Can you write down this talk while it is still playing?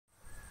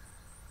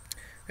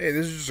Hey,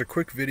 this is just a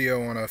quick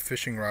video on a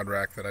fishing rod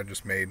rack that I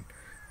just made.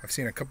 I've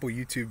seen a couple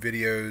YouTube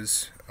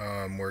videos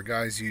where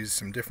guys use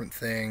some different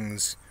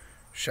things,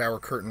 shower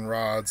curtain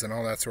rods and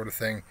all that sort of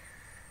thing.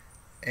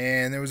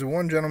 And there was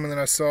one gentleman that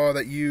I saw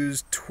that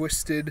used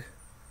twisted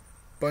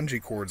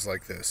bungee cords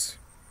like this.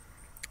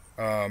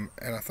 And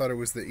I thought it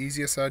was the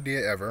easiest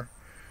idea ever.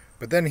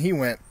 But then he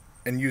went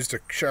and used a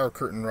shower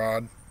curtain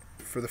rod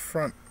for the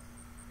front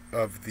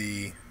of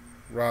the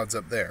rods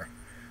up there.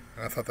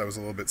 I thought that was a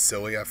little bit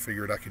silly. I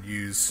figured I could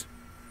use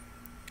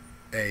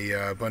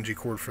a bungee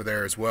cord for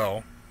there as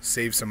well,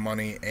 save some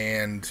money,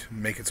 and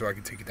make it so I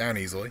could take it down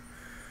easily.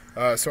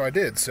 So I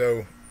did.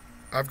 So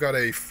I've got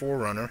a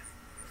 4Runner,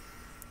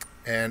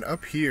 and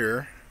up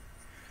here,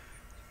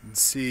 you can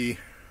see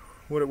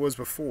what it was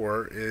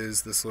before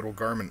is this little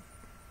garment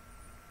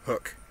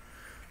hook.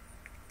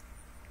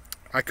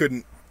 I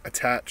couldn't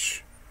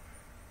attach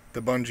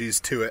the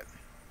bungees to it,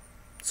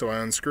 so I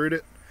unscrewed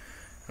it.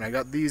 And I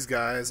got these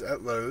guys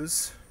at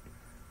Lowe's.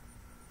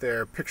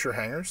 They're picture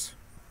hangers,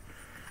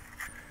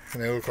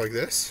 and they look like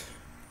this.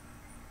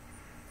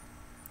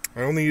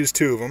 I only used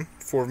 2 of them.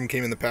 4 of them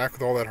came in the pack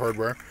with all that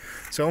hardware,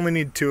 so I only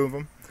need 2 of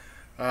them.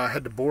 I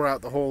had to bore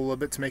out the hole a little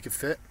bit to make it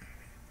fit,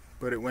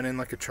 but it went in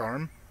like a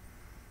charm.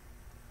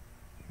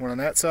 One on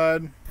that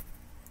side,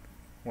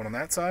 one on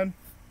that side.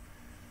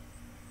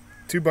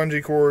 2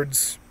 bungee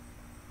cords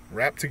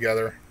wrapped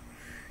together.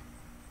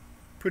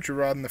 Put your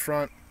rod in the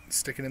front,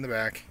 stick it in the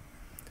back.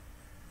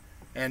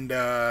 And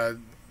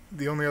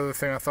the only other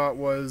thing I thought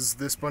was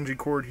this bungee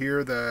cord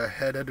here, the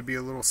head had to be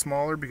a little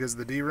smaller because of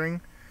the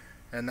D-ring,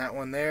 and that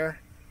one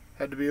there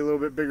had to be a little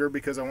bit bigger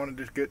because I wanted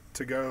to get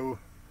to go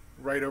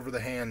right over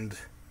the hand,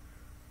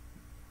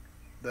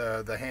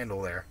 the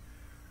handle there.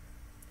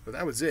 But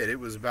that was it. It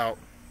was about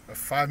a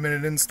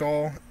 5-minute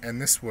install, and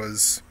this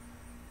was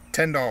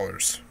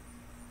 $10,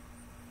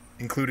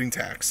 including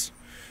tax.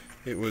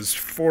 It was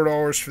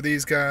 $4 for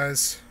these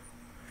guys.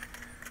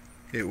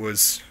 It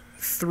was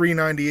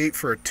 $3.98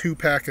 for a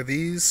 2-pack of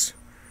these,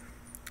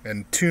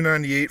 and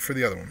 $2.98 for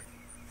the other one.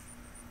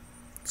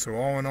 So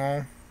all in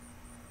all,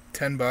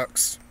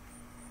 $10,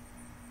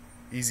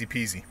 easy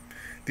peasy.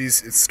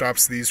 It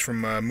stops these from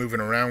moving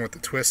around with the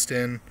twist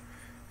in,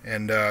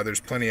 and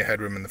there's plenty of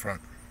headroom in the front.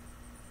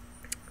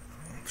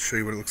 I'll show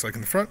you what it looks like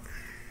in the front.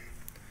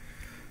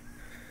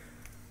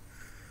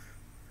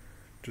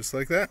 Just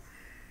like that.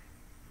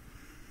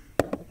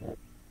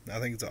 I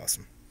think it's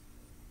awesome.